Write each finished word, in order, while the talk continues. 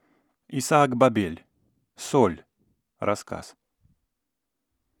Бабель. Соль. Рассказ.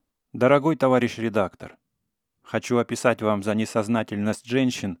 Дорогой товарищ редактор, хочу описать вам за несознательность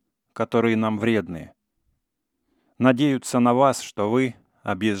женщин, которые нам вредные. Надеются на вас, что вы,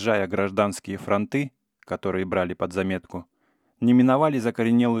 объезжая гражданские фронты, которые брали под заметку, не миновали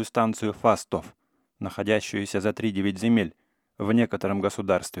закоренелую станцию Фастов, находящуюся за 3-9 земель в некотором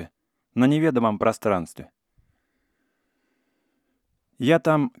государстве, на неведомом пространстве. Я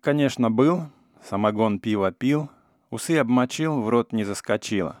там, конечно, был, самогон пиво пил, усы обмочил, в рот не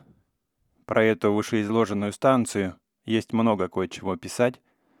заскочило. Про эту вышеизложенную станцию есть много кое-чего писать,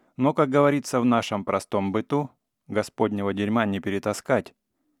 но, как говорится в нашем простом быту, господнего дерьма не перетаскать,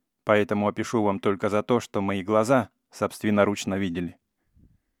 поэтому опишу вам только за то, что мои глаза собственноручно видели.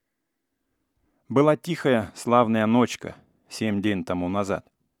 Была тихая, славная ночка, 7 дней тому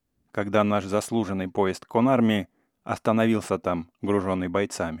назад, когда наш заслуженный поезд конармии остановился там, груженный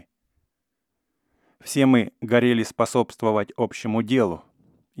бойцами. Все мы горели способствовать общему делу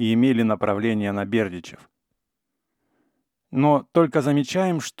и имели направление на Бердичев. Но только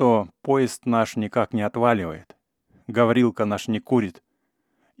замечаем, что поезд наш никак не отваливает, Гаврилка наш не курит,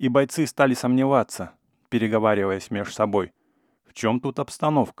 и бойцы стали сомневаться, переговариваясь между собой, в чем тут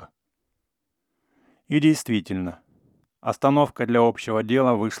обстановка. И действительно, остановка для общего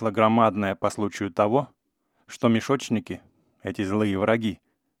дела вышла громадная по случаю того, что мешочники, эти злые враги,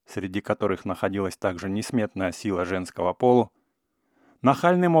 среди которых находилась также несметная сила женского полу,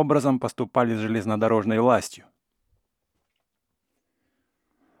 нахальным образом поступали с железнодорожной властью.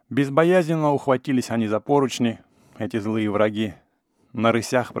 Безбоязненно ухватились они за поручни, эти злые враги, на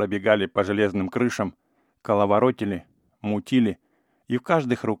рысях пробегали по железным крышам, коловоротили, мутили, и в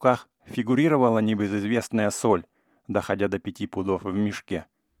каждых руках фигурировала небезызвестная соль, доходя до 5 пудов в мешке.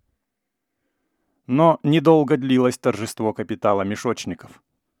 Но недолго длилось торжество капитала мешочников.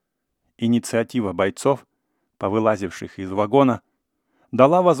 Инициатива бойцов, повылазивших из вагона,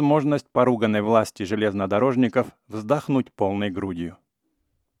 дала возможность поруганной власти железнодорожников вздохнуть полной грудью.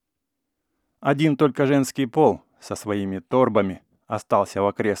 Один только женский пол со своими торбами остался в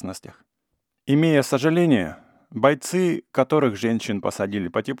окрестностях. Имея сожаление, бойцы, которых женщин посадили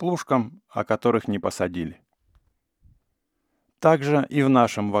по теплушкам, а которых не посадили. Также и в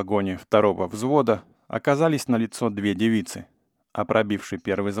нашем вагоне 2-го взвода оказались налицо 2 девицы, а пробивший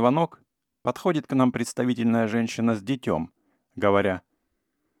первый звонок, подходит к нам представительная женщина с детем, говоря: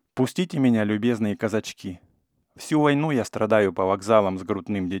 «Пустите меня, любезные казачки. Всю войну я страдаю по вокзалам с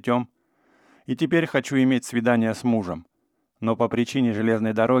грудным детем, и теперь хочу иметь свидание с мужем, но по причине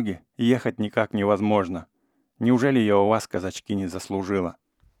железной дороги ехать никак невозможно. Неужели я у вас, казачки, не заслужила?»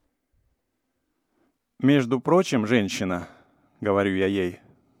 «Между прочим, женщина, — говорю я ей,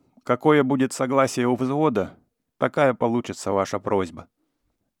 — какое будет согласие у взвода, такая получится ваша просьба».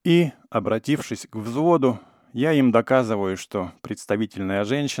 И, обратившись к взводу, я им доказываю, что представительная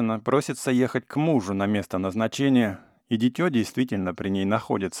женщина просится ехать к мужу на место назначения, и дитё действительно при ней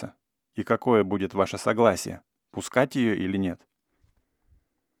находится. И какое будет ваше согласие, пускать ее или нет?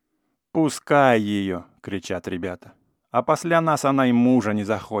 «Пускай ее!» — кричат ребята. «А после нас она и мужа не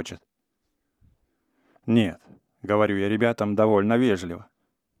захочет». «Нет», — говорю я ребятам довольно вежливо.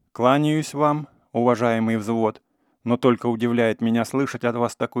 «Кланяюсь вам, уважаемый взвод, но только удивляет меня слышать от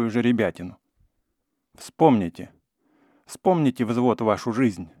вас такую же ребятину. Вспомните, взвод, вашу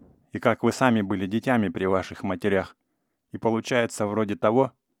жизнь, и как вы сами были детьми при ваших матерях, и получается вроде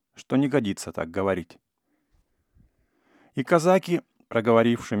того, что не годится так говорить». И казаки,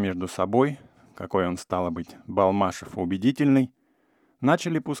 проговоривши между собой, какой он, стало быть, Балмашев убедительный,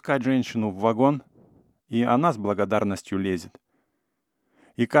 начали пускать женщину в вагон, и она с благодарностью лезет.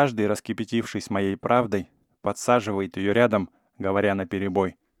 И каждый, раскипятившись моей правдой, подсаживает ее рядом, говоря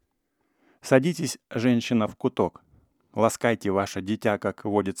наперебой: «Садитесь, женщина, в куток. Ласкайте ваше дитя, как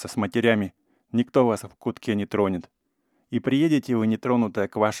водится с матерями, никто вас в кутке не тронет. И приедете вы нетронутая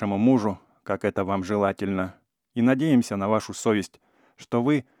к вашему мужу, как это вам желательно, и надеемся на вашу совесть, что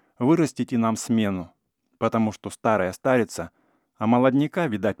вы вырастите нам смену, потому что старая старится, а молодняка,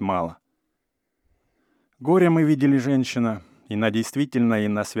 видать, мало». Горе мы видели, женщина, и на действительной, и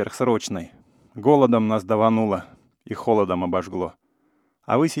на сверхсрочной. Голодом нас давануло и холодом обожгло.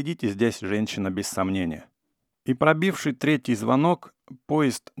 А вы сидите здесь, женщина, без сомнения. И пробивший 3-й звонок,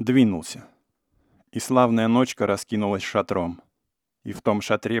 поезд двинулся. И славная ночка раскинулась шатром. И в том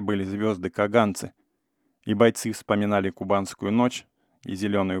шатре были звезды-каганцы, и бойцы вспоминали кубанскую ночь и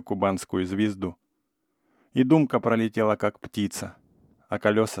зеленую кубанскую звезду. И думка пролетела, как птица, а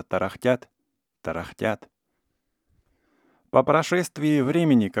колеса тарахтят, тарахтят. По прошествии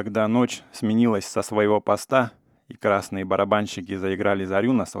времени, когда ночь сменилась со своего поста, и красные барабанщики заиграли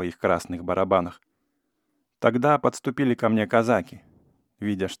зарю на своих красных барабанах, тогда подступили ко мне казаки,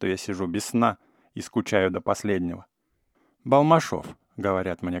 видя, что я сижу без сна и скучаю до последнего. «Балмашов», —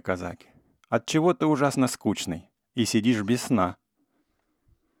 говорят мне казаки, — «отчего ты ужасно скучный и сидишь без сна?»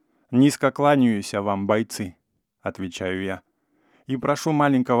 «Низко кланяюсь вам, бойцы», — отвечаю я, — «и прошу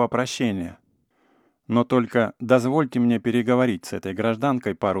маленького прощения. Но только дозвольте мне переговорить с этой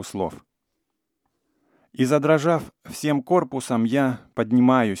гражданкой пару слов». И задрожав всем корпусом, я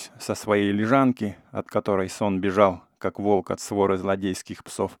поднимаюсь со своей лежанки, от которой сон бежал, как волк от своры злодейских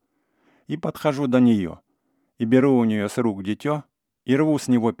псов, и подхожу до нее, и беру у нее с рук дитё, и рву с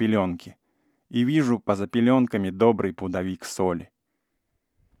него пеленки, и вижу поза пеленками добрый пудовик соли.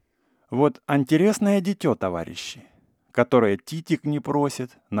 Вот интересное дитё, товарищи, которое титик не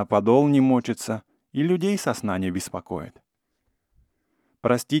просит, на подол не мочится и людей со сна не беспокоит.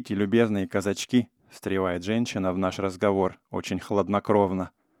 «Простите, любезные казачки», — встревает женщина в наш разговор очень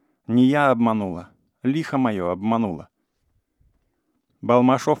хладнокровно. «Не я обманула, лихо мое обманула».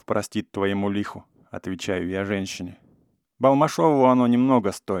 «Балмашов простит твоему лиху», — отвечаю я женщине. «Балмашову оно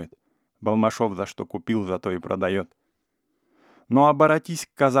немного стоит. Балмашов за что купил, за то и продает. Но оборотись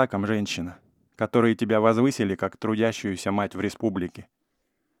к казакам, женщина, которые тебя возвысили как трудящуюся мать в республике.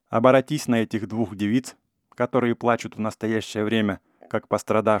 Оборотись на этих двух девиц, которые плачут в настоящее время, как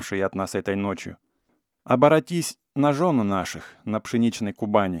пострадавшие от нас этой ночью. Оборотись на жену наших на пшеничной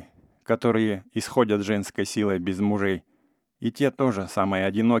Кубани, которые исходят женской силой без мужей, и те тоже, самые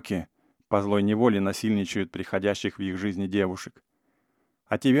одинокие, по злой неволе насильничают приходящих в их жизни девушек.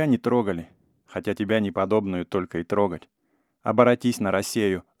 А тебя не трогали, хотя тебя неподобную только и трогать. Оборотись на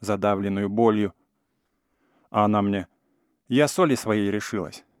Россию, задавленную болью». А она мне: «Я соли своей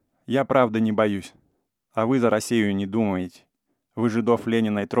решилась. Я правда не боюсь. А вы за Россию не думаете. Вы жидов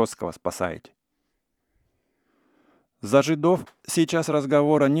Ленина и Троцкого спасаете». «За жидов сейчас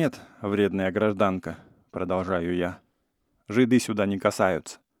разговора нет, вредная гражданка», — продолжаю я. «Жиды сюда не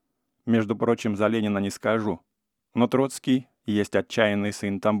касаются. Между прочим, за Ленина не скажу. Но Троцкий есть отчаянный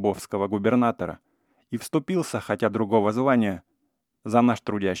сын тамбовского губернатора и вступился, хотя другого звания, за наш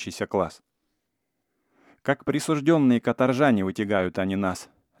трудящийся класс. Как присужденные каторжане вытягают они нас,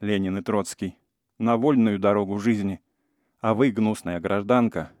 Ленин и Троцкий, на вольную дорогу жизни, а вы, гнусная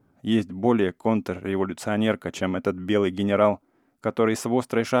гражданка, есть более контрреволюционерка, чем этот белый генерал, который с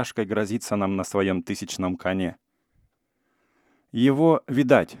острой шашкой грозится нам на своем 1000-м коне. Его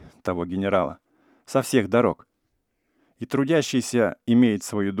видать, того генерала, со всех дорог. И трудящийся имеет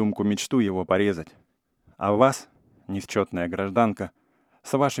свою думку-мечту его порезать. А вас, несчетная гражданка,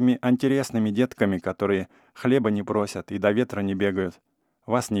 с вашими интересными детками, которые хлеба не просят и до ветра не бегают,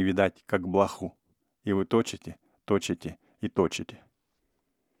 вас не видать, как блоху. И вы точите, точите и точите».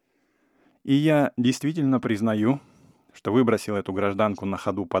 И я действительно признаю, что выбросил эту гражданку на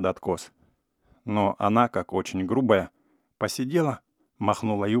ходу под откос. Но она, как очень грубая, посидела,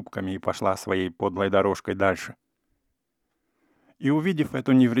 махнула юбками и пошла своей подлой дорожкой дальше. И увидев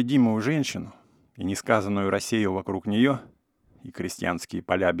эту невредимую женщину и несказанную Россию вокруг нее, и крестьянские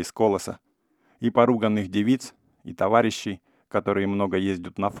поля без колоса, и поруганных девиц, и товарищей, которые много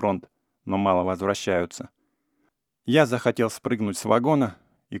ездят на фронт, но мало возвращаются, я захотел спрыгнуть с вагона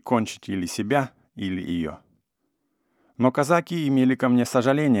и кончить или себя, или ее. Но казаки имели ко мне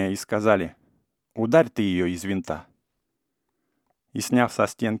сожаление и сказали: «Ударь ты ее из винта». И, сняв со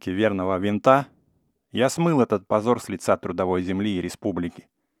стенки верного винта, я смыл этот позор с лица трудовой земли и республики.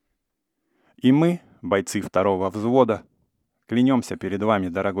 И мы, бойцы 2-го взвода, клянемся перед вами,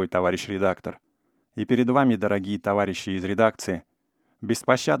 дорогой товарищ редактор, и перед вами, дорогие товарищи из редакции,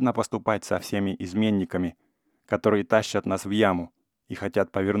 беспощадно поступать со всеми изменниками, которые тащат нас в яму и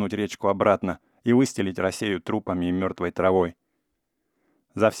хотят повернуть речку обратно и выстелить Россию трупами и мертвой травой.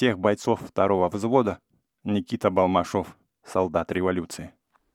 За всех бойцов 2-го взвода Никита Балмашов, солдат революции.